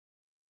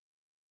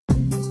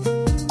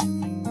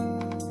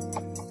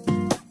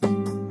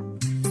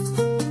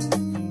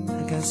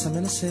Hey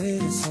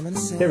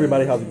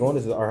everybody, how's it going?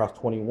 This is Our House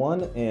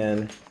 21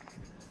 and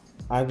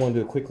I want to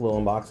do a quick little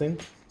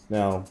unboxing.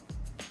 Now,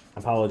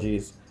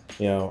 apologies,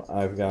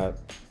 I've got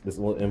this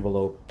little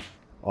envelope,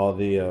 all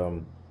the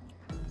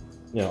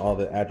all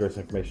the address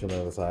information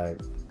on the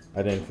side.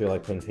 I didn't feel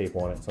like putting tape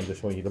on it, so I'm just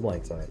showing you the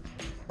blank side.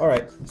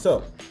 Alright,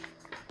 so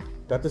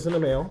got this in the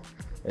mail,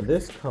 and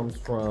this comes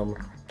from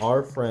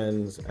our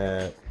friends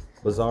at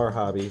Bizarre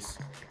Hobbies.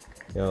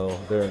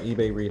 They're an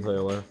eBay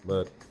retailer,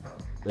 but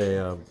they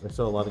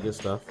sell a lot of good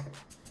stuff.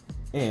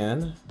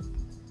 And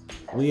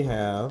we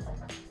have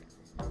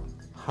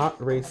hot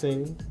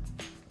racing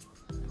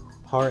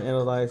hard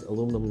anodized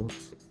aluminum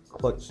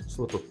clutch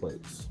slipper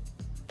plates,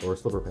 or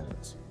slipper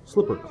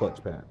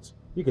clutch pads.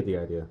 You get the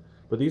idea.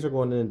 But these are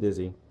going in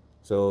Dizzy,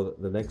 so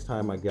the next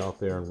time I get out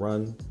there and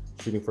run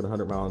shooting for the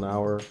 100 mile an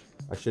hour,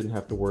 I shouldn't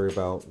have to worry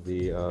about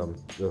the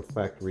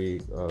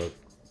factory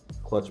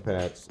clutch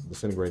pads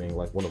disintegrating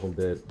like one of them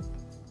did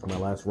on my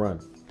last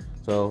run.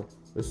 So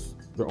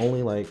they're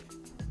only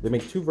they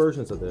make two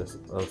versions of this,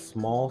 a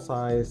small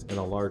size and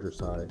a larger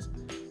size.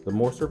 The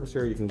more surface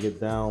area you can get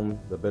down,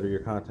 the better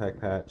your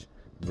contact patch,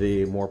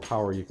 the more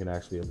power you can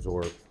actually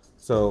absorb.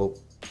 So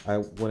I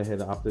went ahead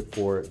and opted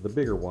for the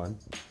bigger one,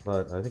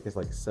 but I think it's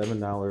like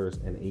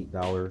 $7 and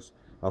 $8.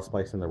 I'll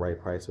spice in the right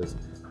prices,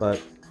 but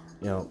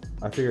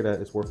I figured that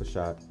it's worth a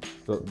shot.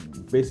 So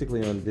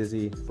basically on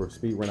Dizzy for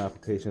speed run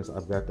applications,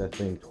 I've got that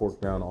thing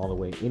torqued down all the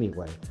way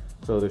anyway,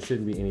 so there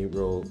shouldn't be any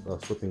real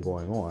slipping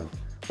going on.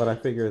 But I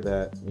figure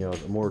that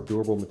the more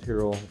durable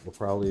material will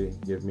probably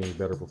give me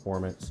better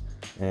performance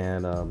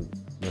and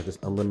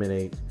just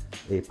eliminate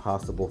a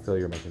possible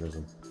failure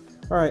mechanism.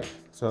 All right,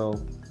 so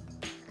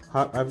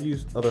I've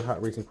used other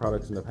hot racing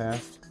products in the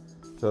past,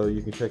 so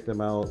you can check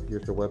them out.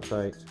 Here's their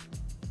website,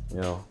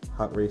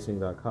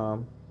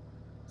 hotracing.com.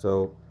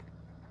 So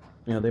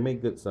they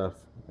make good stuff.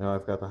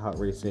 I've got the hot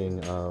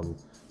racing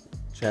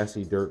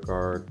chassis dirt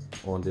guard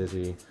on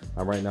Dizzy.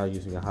 I'm right now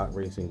using a hot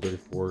racing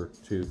 34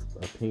 tooth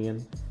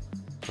pinion.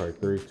 Sorry,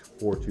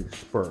 34 tooth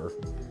spur.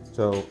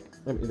 So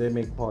they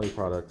make quality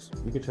products.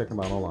 You can check them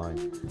out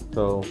online.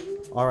 So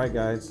all right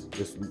guys,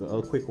 just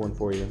a quick one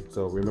for you.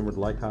 So remember to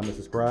like, comment,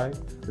 subscribe.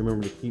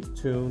 Remember to keep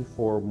tuned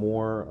for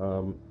more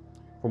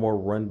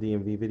RUN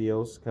DMV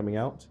videos coming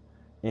out,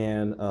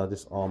 and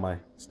just all my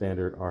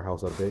standard Our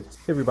House updates.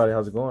 Hey everybody,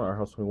 how's it going? Our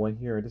House 21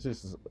 here. This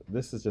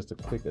is just a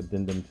quick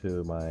addendum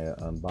to my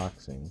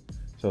unboxing.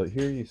 So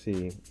here you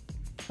see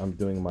I'm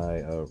doing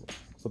my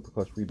slipper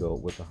clutch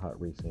rebuild with the hot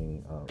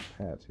racing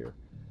pads here.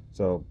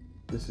 So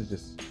this is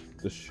just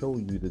to show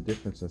you the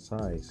difference in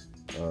size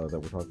that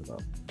we're talking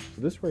about.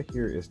 So this right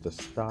here is the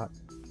stock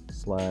 /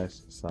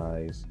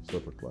 size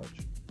slipper clutch.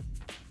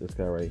 This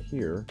guy right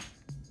here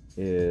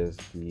is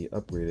the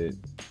upgraded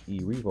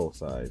e-revo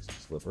size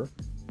slipper.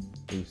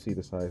 And you see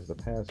the size of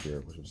the pads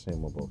here, which is the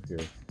same on both here.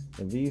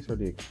 And these are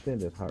the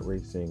extended hot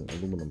racing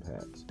aluminum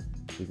pads.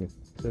 You can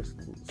just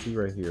see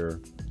right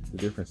here the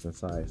difference in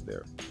size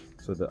there.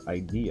 So the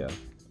idea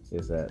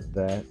is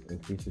that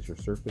increases your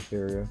surface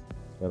area,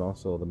 and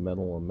also the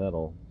metal on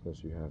metal,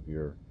 because you have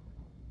your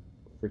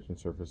friction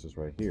surfaces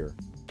right here.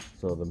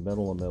 So the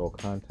metal on metal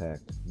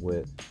contact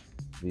with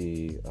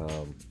the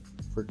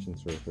friction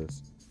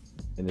surface,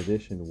 in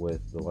addition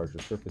with the larger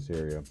surface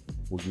area,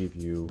 will give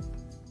you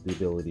the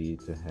ability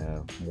to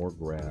have more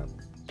grab,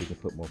 so you can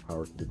put more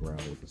power to the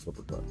ground with the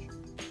slipper clutch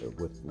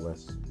with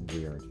less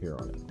wear and tear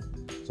on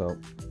it. So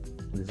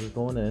this is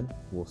going in.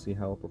 We'll see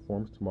how it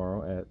performs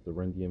tomorrow at the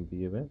RUN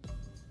DMV event,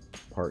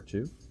 part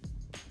 2,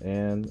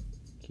 and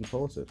keep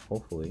posted.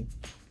 Hopefully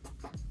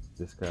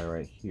this guy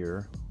right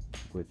here,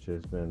 which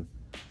has been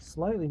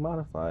slightly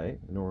modified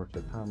in order to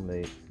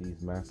accommodate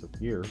these massive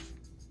gears,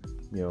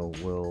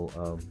 will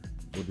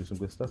do some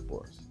good stuff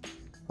for us.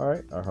 All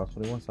right, Our House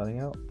 21 signing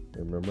out.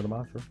 Remember the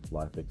mantra: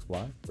 fly, fix,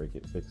 fly, break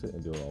it, fix it,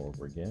 and do it all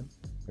over again.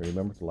 And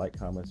remember to like,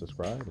 comment,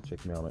 subscribe, and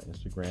check me out on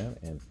Instagram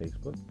and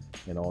Facebook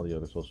and all the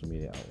other social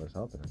media outlets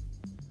out there.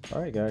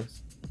 All right,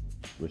 guys,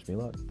 wish me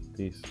luck.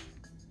 Peace.